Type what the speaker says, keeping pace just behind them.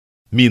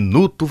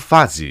Minuto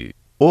Fase.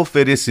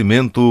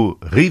 Oferecimento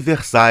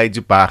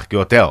Riverside Parque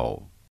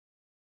Hotel.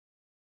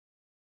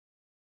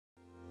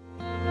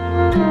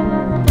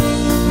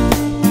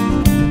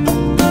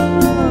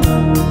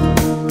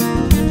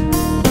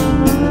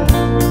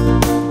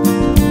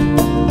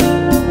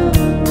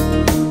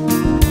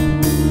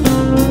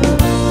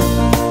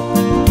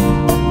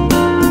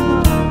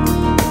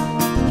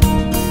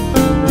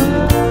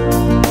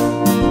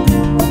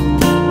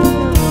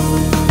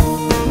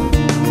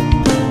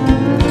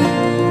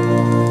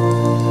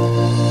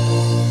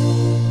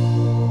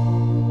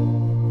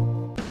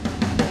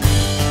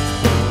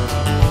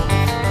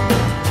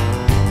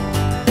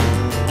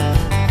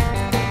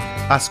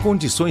 As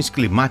condições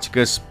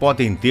climáticas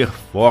podem ter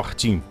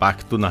forte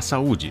impacto na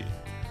saúde.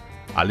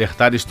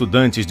 Alertar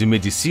estudantes de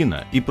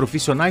medicina e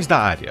profissionais da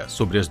área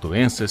sobre as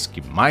doenças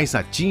que mais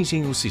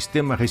atingem o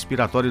sistema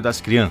respiratório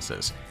das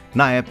crianças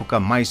na época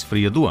mais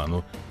fria do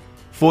ano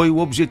foi o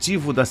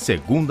objetivo da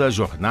segunda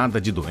Jornada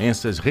de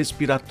Doenças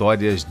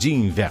Respiratórias de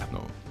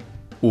Inverno.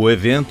 O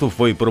evento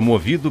foi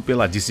promovido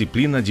pela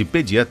disciplina de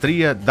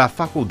Pediatria da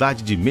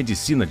Faculdade de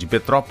Medicina de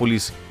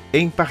Petrópolis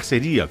em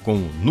parceria com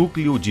o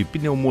Núcleo de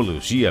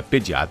Pneumologia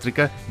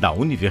Pediátrica da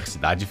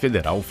Universidade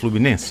Federal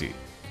Fluminense.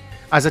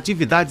 As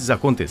atividades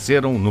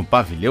aconteceram no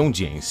pavilhão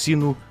de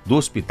ensino do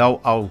Hospital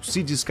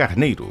Alcides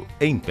Carneiro,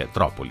 em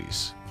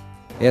Petrópolis.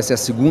 Essa é a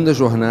segunda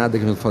jornada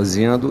que a gente está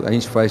fazendo, a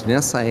gente faz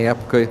nessa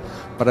época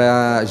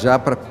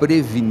para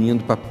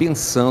prevenindo, para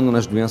pensando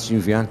nas doenças de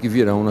inverno que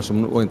virão. Nós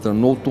estamos entrando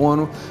no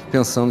outono,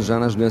 pensando já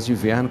nas doenças de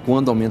inverno,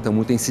 quando aumenta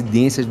muito a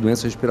incidência de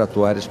doenças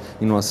respiratórias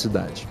em nossa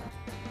cidade.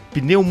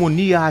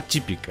 Pneumonia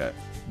atípica,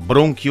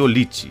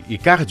 bronquiolite e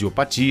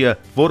cardiopatia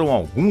foram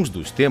alguns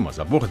dos temas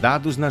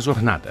abordados na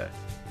jornada.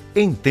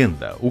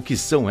 Entenda o que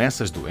são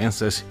essas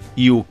doenças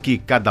e o que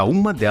cada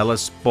uma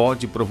delas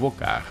pode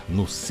provocar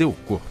no seu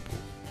corpo.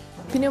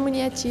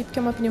 Pneumonia atípica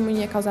é uma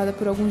pneumonia causada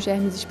por alguns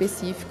germes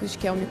específicos,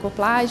 que é o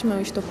micoplasma,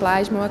 o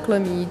histoplasma ou a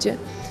clamídia.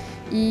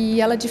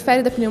 E ela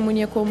difere da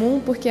pneumonia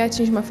comum porque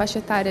atinge uma faixa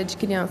etária de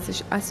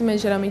crianças acima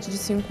geralmente de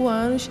 5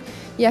 anos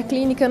e a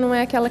clínica não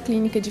é aquela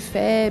clínica de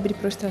febre,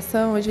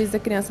 prostração, às vezes a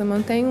criança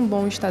mantém um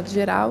bom estado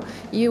geral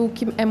e o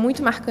que é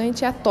muito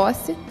marcante é a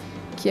tosse,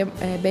 que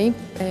é bem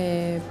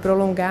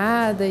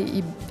prolongada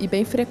e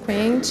bem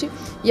frequente,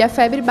 e a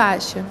febre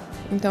baixa.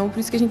 Então, por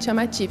isso que a gente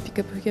chama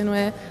atípica, porque não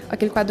é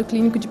aquele quadro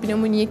clínico de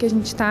pneumonia que a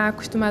gente está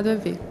acostumado a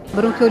ver.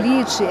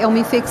 Bronquiolite é uma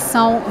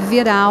infecção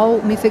viral,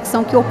 uma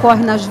infecção que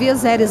ocorre nas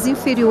vias aéreas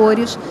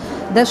inferiores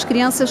das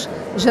crianças,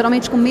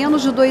 geralmente com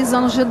menos de 2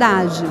 anos de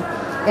idade.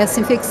 Essa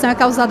infecção é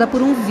causada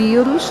por um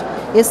vírus.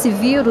 Esse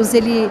vírus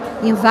ele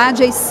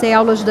invade as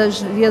células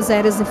das vias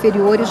aéreas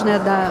inferiores, né,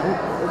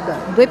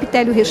 do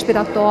epitélio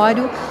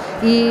respiratório,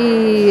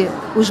 e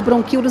os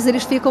bronquíolos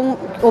eles ficam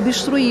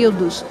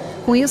obstruídos.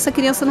 Com isso, a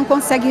criança não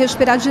consegue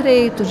respirar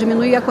direito,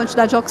 diminui a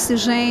quantidade de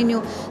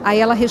oxigênio, aí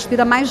ela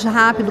respira mais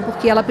rápido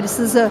porque ela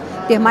precisa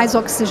ter mais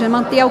oxigênio,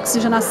 manter a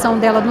oxigenação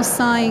dela no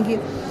sangue.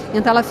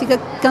 Então ela fica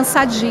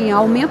cansadinha,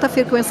 aumenta a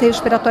frequência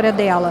respiratória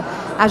dela.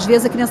 Às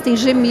vezes a criança tem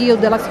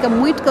gemido, ela fica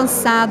muito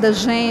cansada,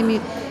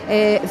 geme,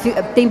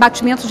 tem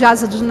batimento de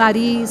asa do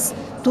nariz.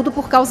 Tudo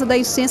por causa da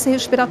insuficiência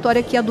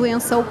respiratória que a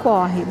doença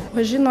ocorre.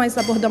 Hoje nós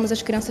abordamos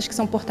as crianças que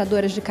são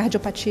portadoras de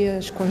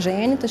cardiopatias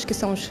congênitas, que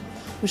são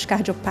os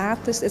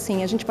cardiopatas.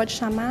 Assim, a gente pode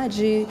chamar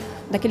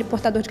daquele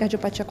portador de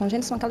cardiopatia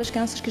congênita, são aquelas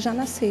crianças que já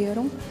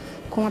nasceram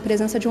com a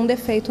presença de um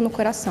defeito no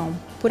coração.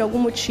 Por algum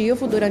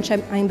motivo, durante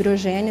a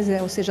embriogênese,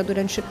 ou seja,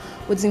 durante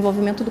o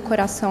desenvolvimento do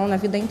coração na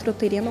vida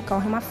intrauterina,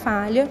 ocorre uma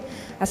falha.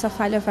 Essa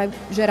falha vai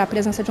gerar a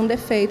presença de um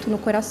defeito no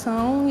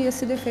coração e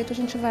esse defeito a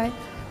gente vai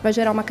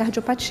gerar uma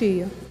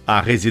cardiopatia. A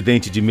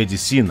residente de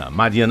medicina,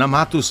 Mariana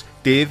Matos,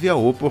 teve a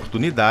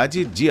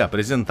oportunidade de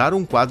apresentar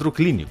um quadro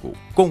clínico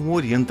com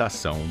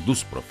orientação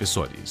dos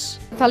professores.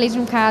 Falei de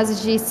um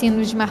caso de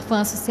síndrome de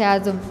Marfan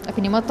associado a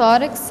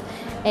pneumotórax.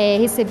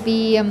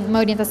 Recebi uma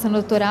orientação do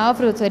Dr.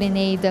 Álvaro, doutora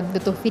Eneida,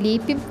 Dr.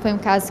 Felipe. Foi um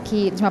caso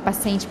de uma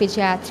paciente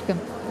pediátrica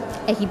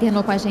que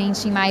internou com a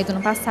gente em maio do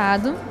ano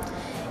passado.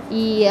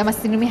 E é uma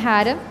síndrome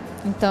rara.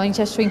 Então a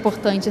gente achou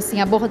importante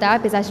abordar,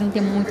 apesar de não ter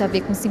muito a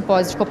ver com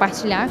simpósio, de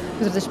compartilhar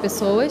com outras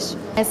pessoas.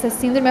 Essa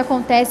síndrome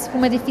acontece por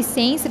uma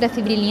deficiência da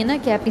fibrilina,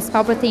 que é a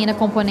principal proteína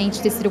componente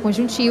do tecido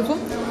conjuntivo,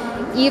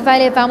 e vai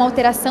levar a uma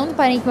alteração do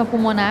parênquima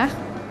pulmonar,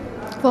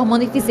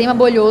 formando enfisema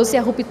bolhoso, e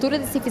a ruptura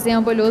desse enfisema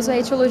bolhoso é a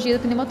etiologia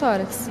do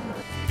pneumotórax.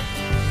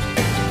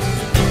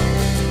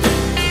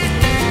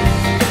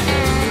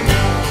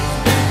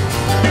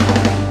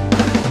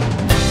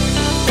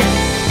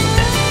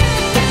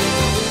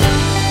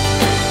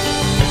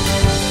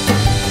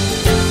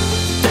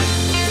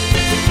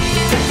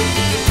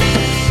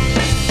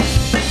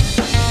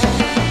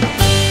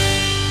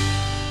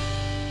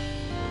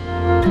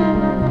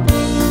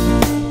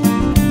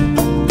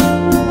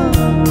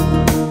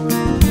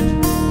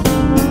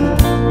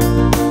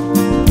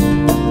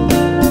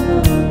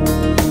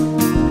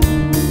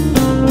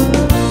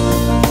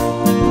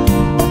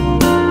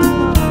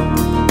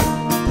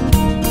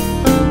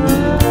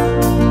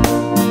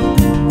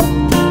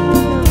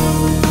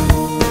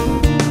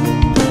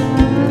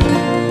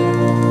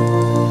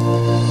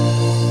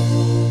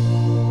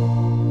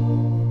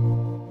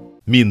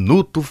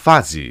 Minuto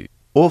Fase.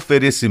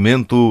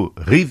 Oferecimento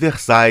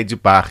Riverside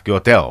Parque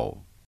Hotel.